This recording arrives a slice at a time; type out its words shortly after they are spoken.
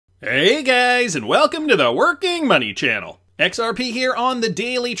Hey guys, and welcome to the Working Money Channel. XRP here on the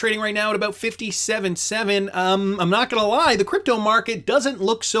daily, trading right now at about 57.7. I'm not gonna lie, the crypto market doesn't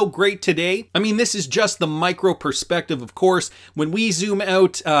look so great today. I mean, this is just the micro perspective, of course. When we zoom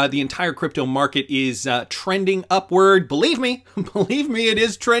out, the entire crypto market is trending upward. Believe me, it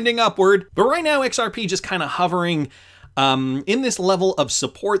is trending upward. But right now, XRP just kind of hovering in this level of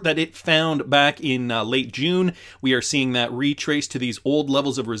support that it found back in late June. We are seeing that retrace to these old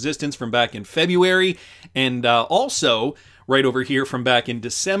levels of resistance from back in February, and also right over here from back in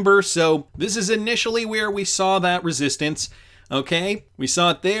December. So this is initially where we saw that resistance. Okay, we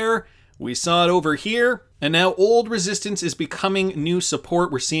saw it there, we saw it over here, and now old resistance is becoming new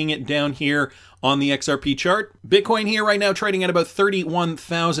support. We're seeing it down here on the XRP chart. Bitcoin here right now trading at about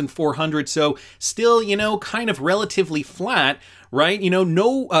 31,400. So still, you know, kind of relatively flat, right? You know,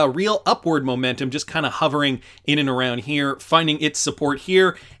 no real upward momentum, just kind of hovering in and around here, finding its support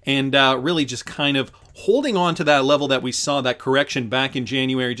here, and really just kind of holding on to that level that we saw, that correction back in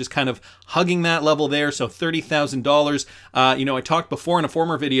January, just kind of hugging that level there. So $30,000. You know, I talked before in a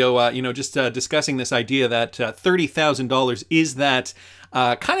former video, you know, just discussing this idea that $30,000 is that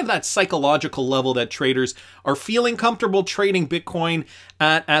kind of that psychological level that traders are feeling comfortable trading Bitcoin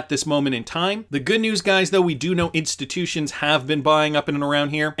at this moment in time. The good news, guys, though, we do know institutions have been buying up in and around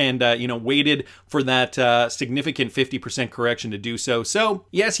here and, you know, waited for that significant 50% correction to do so. So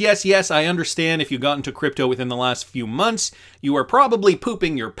yes, I understand if you got into crypto within the last few months, you are probably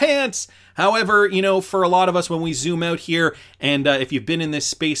pooping your pants. However, you know, for a lot of us, when we zoom out here, and if you've been in this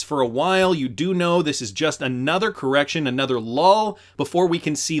space for a while, you do know this is just another correction, another lull before we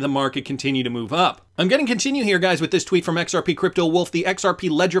can see the market continue to move up. I'm going to continue here, guys, with this tweet from XRP Crypto Wolf. The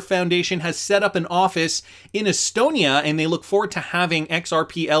XRP Ledger Foundation has set up an office in Estonia, and they look forward to having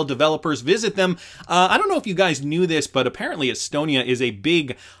XRPL developers visit them. I don't know if you guys knew this, but apparently Estonia is a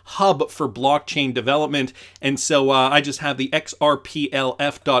big hub for blockchain development, and so I just have the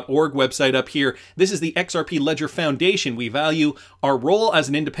xrplf.org website up here. This is the XRP Ledger Foundation. We value our role as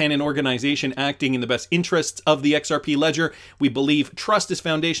an independent organization acting in the best interests of the XRP Ledger. We believe trust is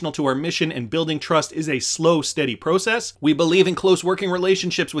foundational to our mission, and building trust is a slow, steady process. We believe in close working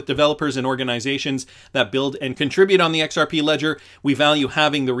relationships with developers and organizations that build and contribute on the XRP Ledger. We value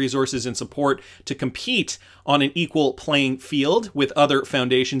having the resources and support to compete on an equal playing field with other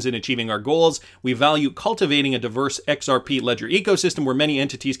foundations in achieving our goals. We value cultivating a diverse XRP Ledger ecosystem where many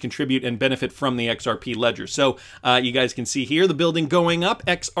entities contribute and benefit from the XRP Ledger. So you guys can see here the building going up,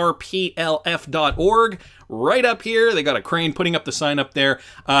 xrplf.org. Right up here, they got a crane putting up the sign up there.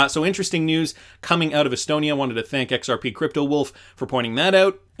 So interesting news coming out of Estonia. Wanted to thank XRP Crypto Wolf for pointing that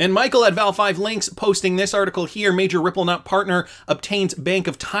out. And Michael at Val5 Links posting this article here. Major Ripple Nut partner obtains Bank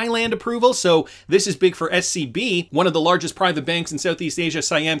of Thailand approval. So this is big for SCB. One of the largest private banks in Southeast Asia,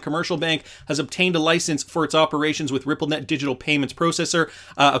 Siam Commercial Bank, has obtained a license for its operations with RippleNet Digital Payments Processor.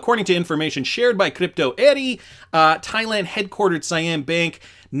 According to information shared by Crypto Eri, Thailand headquartered Siam Bank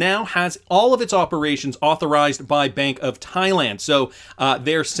now has all of its operations authorized by Bank of Thailand, so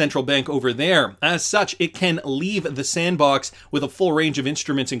their central bank over there. As such, it can leave the sandbox with a full range of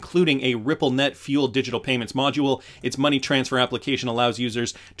instruments, including a RippleNet Fuel digital payments module. Its money transfer application allows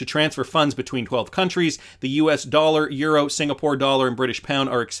users to transfer funds between 12 countries. The US dollar, euro, Singapore dollar, and British pound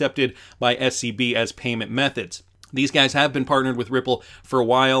are accepted by SCB as payment methods. These guys have been partnered with Ripple for a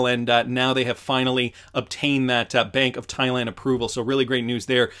while, and now they have finally obtained that Bank of Thailand approval. So really great news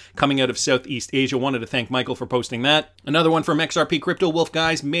there coming out of Southeast Asia. Wanted to thank Michael for posting that. Another one from XRP Crypto Wolf,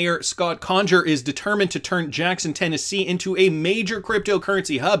 guys. Mayor Scott Conger is determined to turn Jackson, Tennessee into a major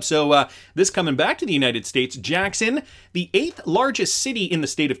cryptocurrency hub. So this coming back to the United States. Jackson, the 8th largest city in the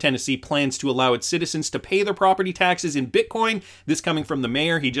state of Tennessee, plans to allow its citizens to pay their property taxes in Bitcoin. This coming from the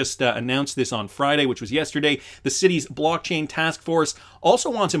mayor. He just announced this on Friday, which was yesterday. The city's blockchain task force also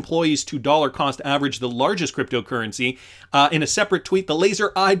wants employees to dollar cost average the largest cryptocurrency. In a separate tweet, the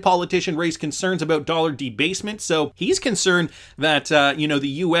laser-eyed politician raised concerns about dollar debasement. So he's concerned that, you know, the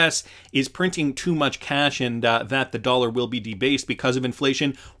U.S. is printing too much cash and that the dollar will be debased because of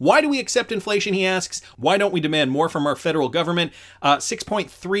inflation. Why do we accept inflation, he asks. Why don't we demand more from our federal government?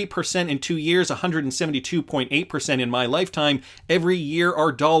 6.3% in 2 years, 172.8% in my lifetime. Every year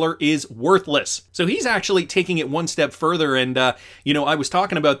our dollar is worthless. So he's actually taking it one step further, and you know, I was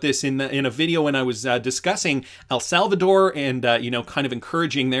talking about this in a video when I was discussing El Salvador and you know, kind of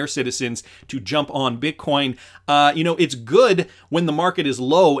encouraging their citizens to jump on Bitcoin. You know, it's good when the market is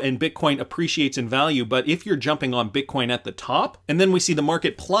low and Bitcoin appreciates in value, but if you're jumping on Bitcoin at the top and then we see the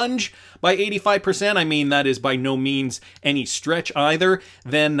market plunge by 85%, I mean, that is by no means any stretch either,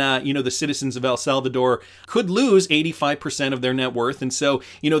 then you know, the citizens of El Salvador could lose 85% of their net worth. And so,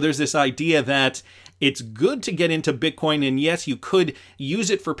 you know, there's this idea that it's good to get into Bitcoin, and yes, you could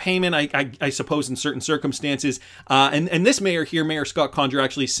use it for payment, I suppose, in certain circumstances. And this mayor here, Mayor Scott Conger,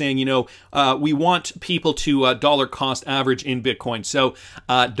 actually saying, you know, we want people to dollar cost average in Bitcoin. So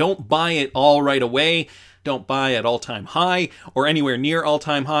don't buy it all right away. Don't buy at all-time high or anywhere near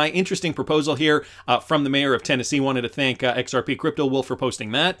all-time high. Interesting proposal here from the mayor of Tennessee. Wanted to thank XRP Crypto Wolf for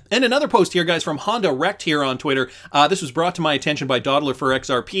posting that. And another post here, guys, from Honda Wrecked here on Twitter. This was brought to my attention by Dawdler for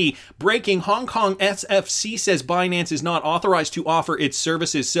XRP. Breaking: Hong Kong SFC says Binance is not authorized to offer its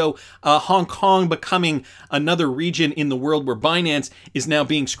services. So Hong Kong becoming another region in the world where Binance is now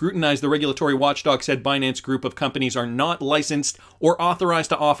being scrutinized. The regulatory watchdog said Binance group of companies are not licensed or authorized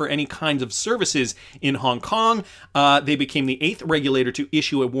to offer any kinds of services in Hong Kong. They became the 8th regulator to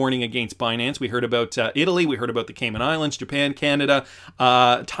issue a warning against Binance. We heard about Italy, we heard about the Cayman Islands, Japan, Canada,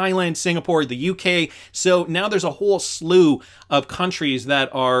 Thailand, Singapore, the UK. So now there's a whole slew of countries that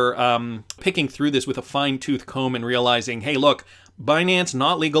are picking through this with a fine-tooth comb and realizing, hey, look, Binance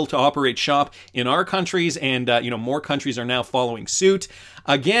not legal to operate shop in our countries, and you know, more countries are now following suit.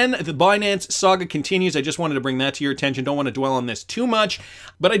 Again, the Binance saga continues. I just wanted to bring that to your attention. Don't want to dwell on this too much,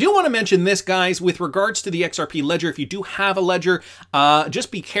 but I do want to mention this, guys, with regards to the XRP ledger. If you do have a ledger, just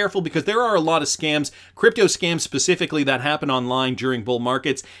be careful, because there are a lot of scams, crypto scams specifically, that happen online during bull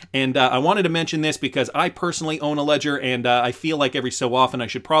markets. And I wanted to mention this because I personally own a ledger, and I feel like every so often I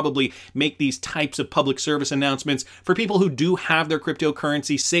should probably make these types of public service announcements for people who do have their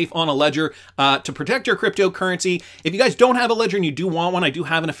cryptocurrency safe on a ledger to protect your cryptocurrency. If you guys don't have a ledger and you do want one, I do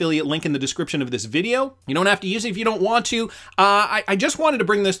have an affiliate link in the description of this video. You don't have to use it if you don't want to. I just wanted to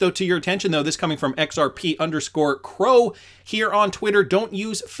bring this, though, to your attention, though. This coming from XRP_Crow here on Twitter. Don't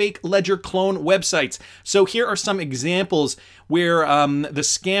use fake ledger clone websites. So here are some examples where the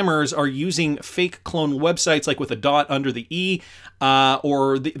scammers are using fake clone websites, like with a dot under the E,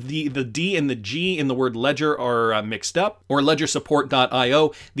 or the D and the G in the word ledger are mixed up, or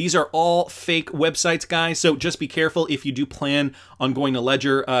ledgersupport.io. These are all fake websites, guys, so just be careful. If you do plan on going to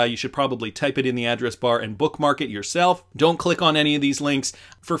Ledger, you should probably type it in the address bar and bookmark it yourself. Don't click on any of these links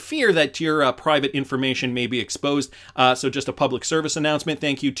for fear that your private information may be exposed. So just a public service announcement.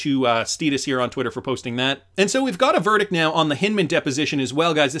 Thank you to Stetus here on Twitter for posting that. And so we've got a verdict now on the Hinman deposition as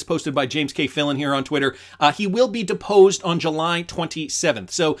well, guys. This posted by James K. Fillon here on Twitter. He will be deposed on July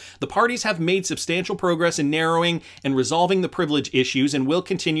 27th. So the parties have made substantial progress in narrowing and resolving the privilege issues and will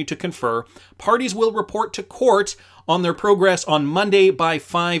continue to confer. Parties will report to court on their progress on Monday by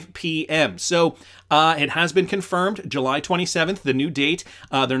 5 p.m. So it has been confirmed, July 27th, the new date.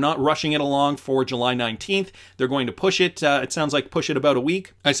 They're not rushing it along for July 19th. They're going to push it, it sounds like push it about a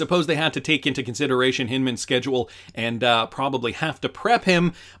week. I suppose they had to take into consideration Hinman's schedule and probably have to prep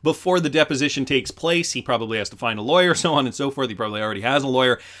him before the deposition takes place. He probably has to find a lawyer, so on and so forth. He probably already has a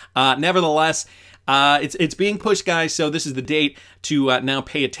lawyer. Nevertheless, it's being pushed, guys, so this is the date to now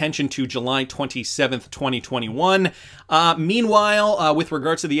pay attention to, July 27th, 2021. Meanwhile, with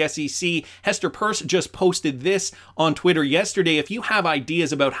regards to the SEC, Hester Peirce just posted this on Twitter yesterday. If you have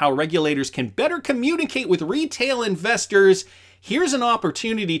ideas about how regulators can better communicate with retail investors, here's an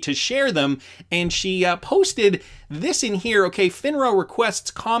opportunity to share them. And she posted this in here. Okay, FINRA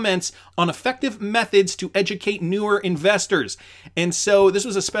requests comments on effective methods to educate newer investors. And so this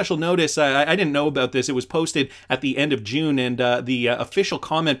was a special notice. I didn't know about this. It was posted at the end of June, and the official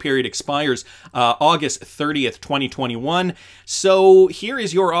comment period expires August 30th, 2021. So here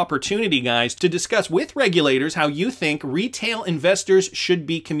is your opportunity, guys, to discuss with regulators how you think retail investors should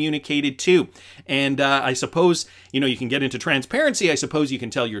be communicated to. And I suppose, you know, you can get into transparency. I suppose you can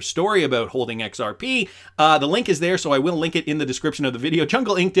tell your story about holding XRP. The link is there, so I will link it in the description of the video.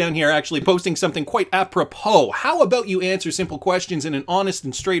 Jungle Inc. down here actually posting something quite apropos. How about you answer simple questions in an honest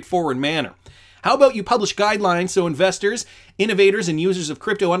and straightforward manner? How about you publish guidelines so investors, innovators, and users of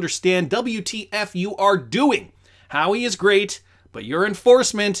crypto understand WTF you are doing? Howie is great, but your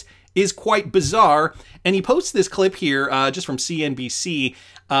enforcement is quite bizarre. And he posts this clip here just from CNBC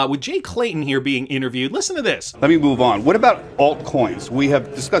with Jay Clayton here being interviewed. Listen to this. Let me move on. What about altcoins? We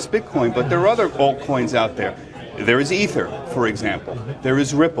have discussed Bitcoin, but there are other altcoins out there. There is Ether, for example. There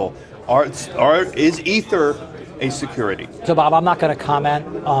is Ripple. Is Ether a security? So, Bob, I'm not going to comment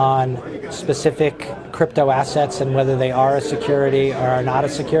on specific crypto assets and whether they are a security or are not a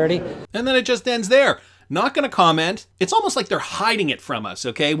security. And then it just ends there. Not going to comment. It's almost like they're hiding it from us,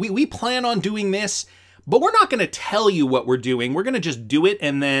 okay? We plan on doing this, but we're not going to tell you what we're doing. We're going to just do it,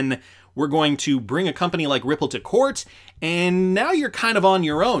 and then we're going to bring a company like Ripple to court, and now you're kind of on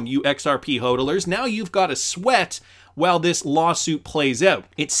your own, you XRP hodlers. Now you've got to sweat while this lawsuit plays out.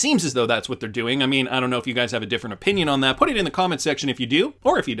 It seems as though that's what they're doing. I mean, I don't know if you guys have a different opinion on that. Put it in the comment section if you do,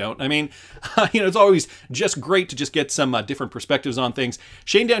 or if you don't. I mean, it's always just great to just get some different perspectives on things.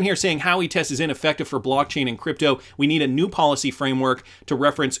 Shane down here saying Howey test is ineffective for blockchain and crypto. We need a new policy framework to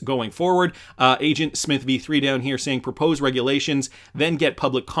reference going forward. Agent Smith V3 down here saying propose regulations, then get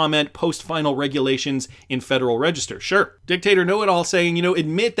public comment, post final regulations in Federal Register. Sure. Dictator Know-It-All saying,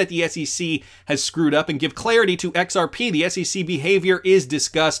 admit that the SEC has screwed up and give clarity to XRP. The SEC behavior is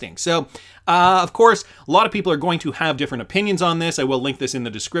disgusting. So, of course, a lot of people are going to have different opinions on this. I will link this in the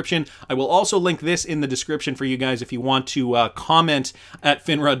description. I will also link this in the description for you guys if you want to comment at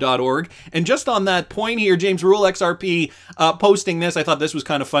finra.org. And just on that point here, James Rule, XRP, posting this, I thought this was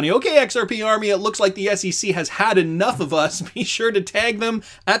kind of funny. Okay, XRP Army, it looks like the SEC has had enough of us. Be sure to tag them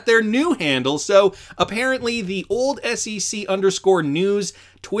at their new handle. So apparently the old SEC_news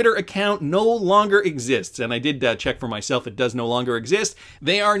Twitter account no longer exists. And I did check for myself. It does no longer exist.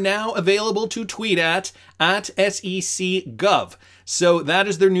 They are now available to tweet at SECGov. So that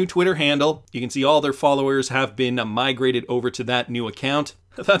is their new Twitter handle. You can see all their followers have been migrated over to that new account.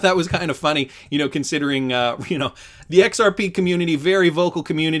 I thought that was kind of funny, considering, the XRP community, very vocal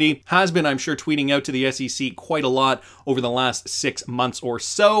community, has been, I'm sure, tweeting out to the SEC quite a lot over the last 6 months or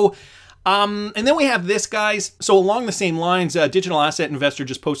so. And then we have this, guys. So along the same lines, Digital Asset Investor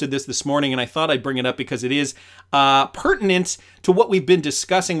just posted this morning, and I thought I'd bring it up because it is pertinent to what we've been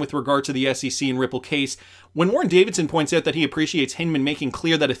discussing with regard to the SEC and Ripple case. When Warren Davidson points out that he appreciates Hinman making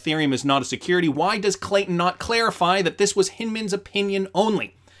clear that Ethereum is not a security, why does Clayton not clarify that this was Hinman's opinion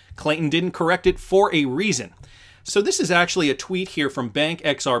only? Clayton didn't correct it for a reason. So this is actually a tweet here from Bank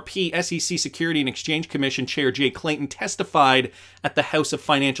XRP. SEC Security and Exchange Commission Chair Jay Clayton testified at the House of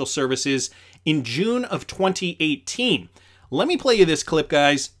Financial Services in June of 2018. Let me play you this clip,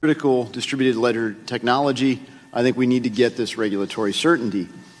 guys. Critical distributed ledger technology. I think we need to get this regulatory certainty.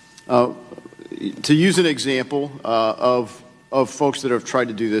 To use an example of folks that have tried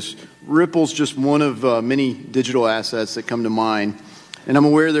to do this, Ripple's just one of many digital assets that come to mind. And I'm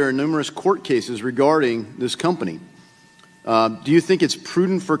aware there are numerous court cases regarding this company. Do you think it's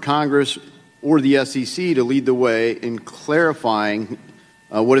prudent for Congress or the SEC to lead the way in clarifying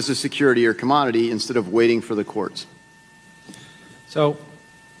what is a security or commodity instead of waiting for the courts? So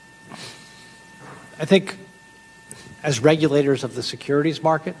I think as regulators of the securities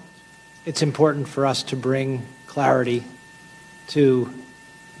market, it's important for us to bring clarity to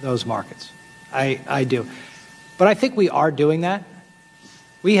those markets. I do. But I think we are doing that.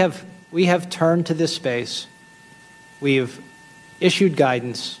 We have turned to this space. We've issued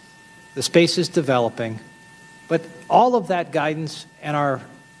guidance. The space is developing. But all of that guidance and our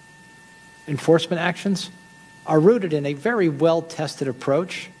enforcement actions are rooted in a very well-tested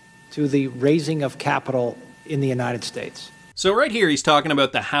approach to the raising of capital in the United States. So right here, he's talking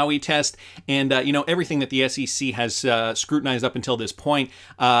about the Howey test and, everything that the SEC has scrutinized up until this point,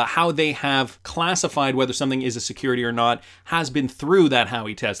 how they have classified whether something is a security or not has been through that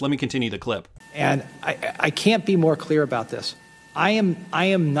Howey test. Let me continue the clip. And I can't be more clear about this. I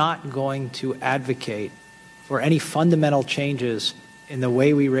am not going to advocate for any fundamental changes in the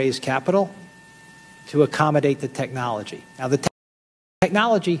way we raise capital to accommodate the technology. Now, the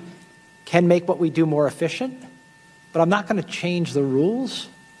technology can make what we do more efficient, but I'm not going to change the rules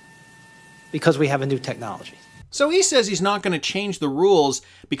because we have a new technology. So he says he's not going to change the rules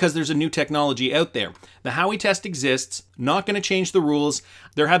because there's a new technology out there. The Howey test exists, not going to change the rules.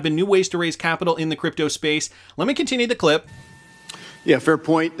 There have been new ways to raise capital in the crypto space. Let me continue the clip. Yeah, fair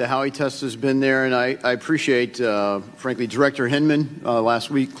point. The Howey test has been there, and I appreciate, frankly, Director Hinman last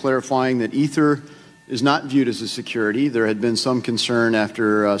week clarifying that Ether is not viewed as a security. There had been some concern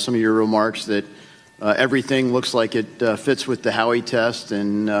after some of your remarks that everything looks like it fits with the Howey test,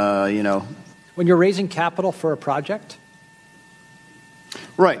 and, When you're raising capital for a project?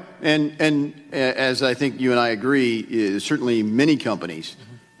 Right. And as I think you and I agree, certainly many companies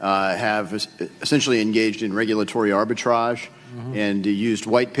have essentially engaged in regulatory arbitrage and used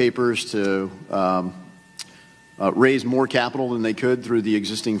white papers to raise more capital than they could through the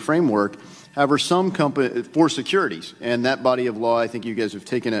existing framework. However, some companies, for securities, and that body of law, I think you guys have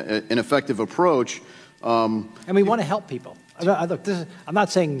taken an effective approach. And we want to help people. Look, I'm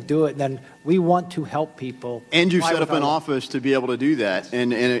not saying do it, and then we want to help people. And you set up an office to be able to do that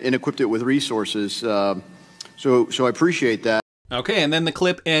and equipped it with resources. So I appreciate that. Okay, and then the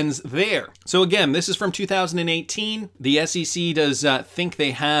clip ends there. So again, this is from 2018. The SEC does think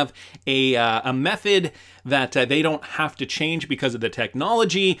they have a method that they don't have to change because of the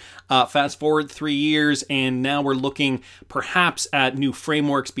technology. Fast forward 3 years, and now we're looking perhaps at new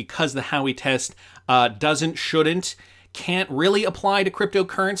frameworks because the Howey test can't really apply to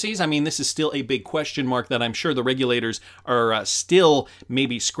cryptocurrencies. I mean, this is still a big question mark that I'm sure the regulators are still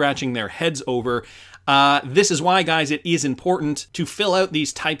maybe scratching their heads over. This is why, guys, it is important to fill out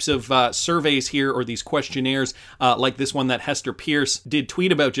these types of surveys here, or these questionnaires like this one that Hester Pierce did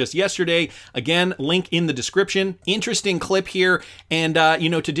tweet about just yesterday. Again, link in the description. Interesting clip here. And, you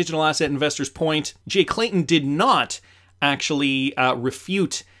know, to digital asset investors' point, Jay Clayton did not actually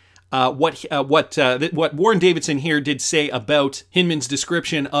refute what Warren Davidson here did say about Hinman's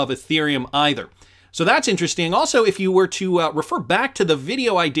description of Ethereum either. So that's interesting. Also, if you were to refer back to the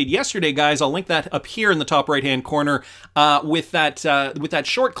video I did yesterday, guys, I'll link that up here in the top right-hand corner with that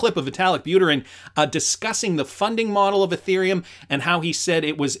short clip of Vitalik Buterin discussing the funding model of Ethereum and how he said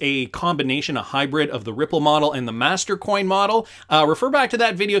it was a combination, a hybrid of the Ripple model and the Mastercoin model. Refer back to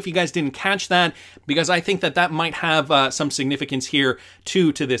that video if you guys didn't catch that, because I think that that might have some significance here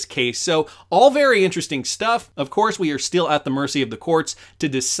too to this case. So all very interesting stuff. Of course, we are still at the mercy of the courts to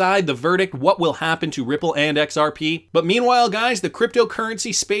decide the verdict, what will happen to Ripple and XRP. But meanwhile, guys, the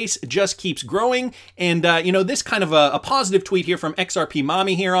cryptocurrency space just keeps growing. And, you know, this kind of a positive tweet here from XRP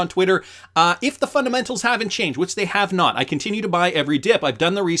Mommy here on Twitter. If the fundamentals haven't changed, which they have not, I continue to buy every dip. I've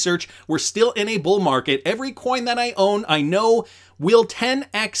done the research. We're still in a bull market. Every coin that I own, I know will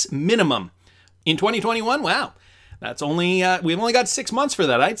 10x minimum. In 2021, wow. That's only, we've only got 6 months for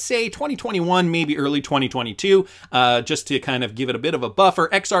that. I'd say 2021, maybe early 2022, just to kind of give it a bit of a buffer.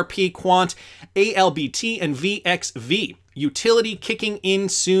 XRP, Quant, ALBT, and VXV. Utility kicking in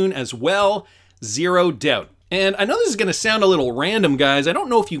soon as well, zero doubt. And I know this is going to sound a little random, guys. I don't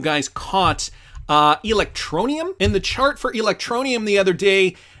know if you guys caught Electroneum. In the chart for Electroneum the other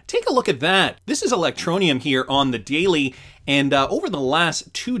day, take a look at that. This is Electroneum here on the daily, and over the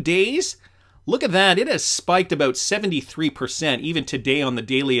last 2 days, look at that, it has spiked about 73%. Even today on the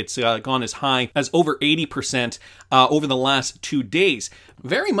daily, it's gone as high as over 80% over the last 2 days.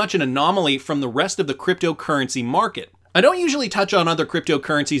 Very much an anomaly from the rest of the cryptocurrency market. I don't usually touch on other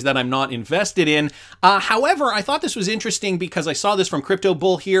cryptocurrencies that I'm not invested in. However, I thought this was interesting because I saw this from Crypto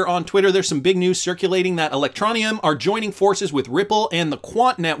Bull here on Twitter. There's some big news circulating that Electroneum are joining forces with Ripple and the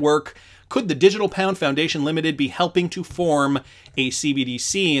Quant network. Could the Digital Pound Foundation Limited be helping to form a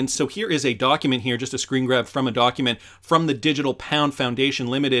CBDC? And so here is a document here, just a screen grab from a document from the Digital Pound Foundation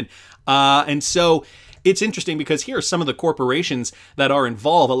Limited. And so it's interesting because here are some of the corporations that are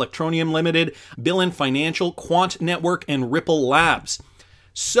involved: Electroneum Limited, Billion Financial, Quant Network, and Ripple Labs.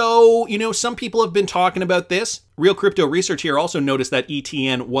 So, you know, some people have been talking about this. Real Crypto Research here also noticed that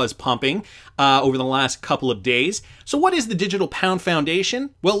ETN was pumping over the last couple of days. So what is the Digital Pound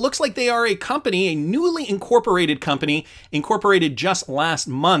Foundation? Well, it looks like they are a company, a newly incorporated company, incorporated just last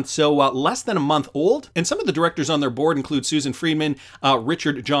month, so less than a month old. And some of the directors on their board include Susan Friedman,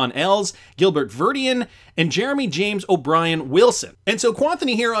 Richard John Ells, Gilbert Verdian, and Jeremy James O'Brien Wilson. And so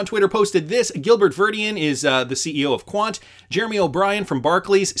Quanthony here on Twitter posted this. Gilbert Verdian is the CEO of Quant, Jeremy O'Brien from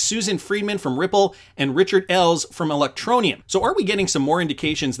Barclays, Susan Friedman from Ripple, and Richard Ells from Electroneum. So are we getting some more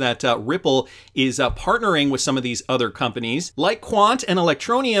indications that Ripple is partnering with some of these other companies like Quant and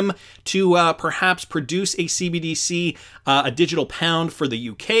Electroneum to perhaps produce a CBDC, a digital pound for the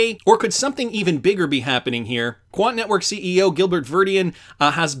UK? Or could something even bigger be happening here? Quant Network CEO Gilbert Verdian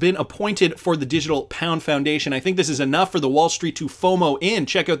has been appointed for the Digital Pound Foundation. I think this is enough for the Wall Street to FOMO in.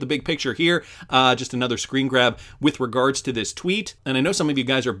 Check out the big picture here. Just another screen grab with regards to this tweet. And I know some of you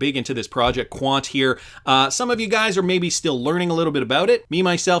guys are big into this project, Quant here. Some of you guys are maybe still learning a little bit about it. Me,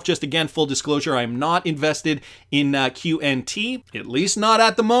 myself, just again, full disclosure, I'm not invested in QNT, at least not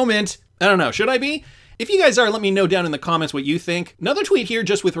at the moment. I don't know, should I be? If you guys are, let me know down in the comments what you think. Another tweet here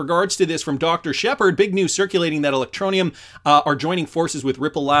just with regards to this from Dr. Shepard. Big news circulating that Electroneum are joining forces with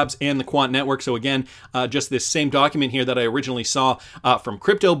Ripple Labs and the Quant Network. So again, just this same document here that I originally saw from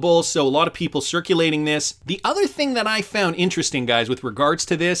Crypto Bull. So a lot of people circulating this. The other thing that I found interesting, guys, with regards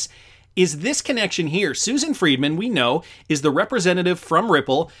to this is this connection here. Susan Friedman, we know, is the representative from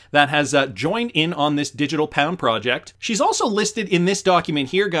Ripple that has joined in on this Digital Pound project. She's also listed in this document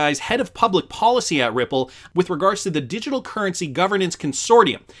here, guys, head of public policy at Ripple with regards to the Digital Currency Governance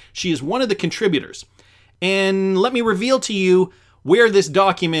Consortium. She is one of the contributors. And let me reveal to you where this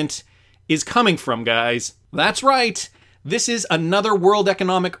document is coming from, guys. That's right. This is another World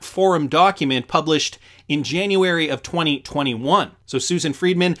Economic Forum document published in January of 2021. So Susan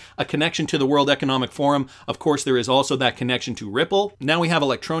Friedman, a connection to the World Economic Forum. Of course, there is also that connection to Ripple. Now we have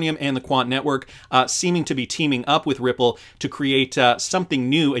Electroneum and the Quant network seeming to be teaming up with Ripple to create something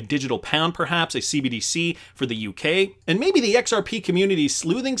new, a digital pound perhaps, a CBDC for the UK. And maybe the XRP community's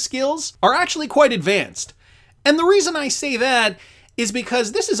sleuthing skills are actually quite advanced. And the reason I say that is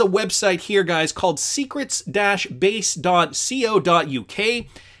because this is a website here, guys, called secrets-base.co.uk,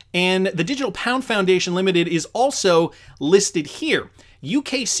 and the Digital Pound Foundation Limited is also listed here.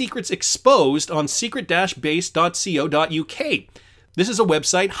 UK Secrets Exposed on secret-base.co.uk. This is a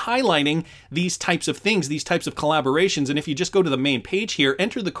website highlighting these types of things, these types of collaborations, and if you just go to the main page here,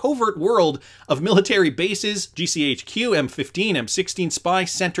 enter the covert world of military bases, GCHQ, M15, M16 spy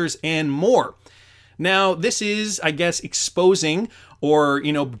centers, and more. Now, this is, I guess, exposing or,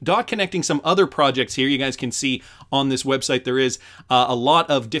 dot connecting some other projects here. You guys can see on this website there is a lot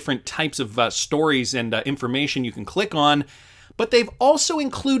of different types of stories and information you can click on. But they've also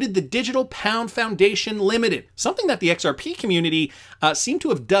included the Digital Pound Foundation Limited, something that the XRP community seemed to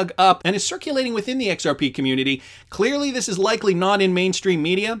have dug up and is circulating within the XRP community. Clearly, this is likely not in mainstream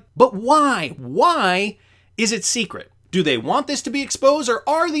media. But why? Why is it secret? Do they want this to be exposed, or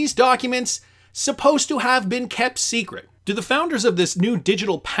are these documents supposed to have been kept secret? Do the founders of this new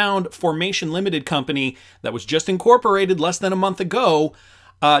Digital Pound Formation Limited company that was just incorporated less than a month ago,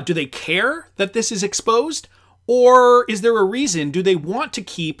 do they care that this is exposed? Or is there a reason? Do they want to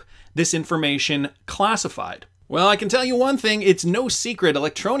keep this information classified? Well, I can tell you one thing, it's no secret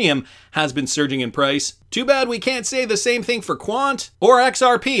Electroneum has been surging in price. Too bad we can't say the same thing for Quant or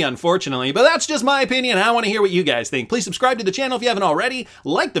XRP, unfortunately, but that's just my opinion. I want to hear what you guys think. Please subscribe to the channel if you haven't already.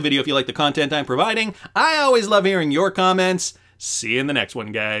 Like the video if you like the content I'm providing. I always love hearing your comments. See you in the next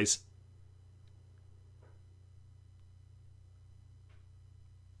one, guys.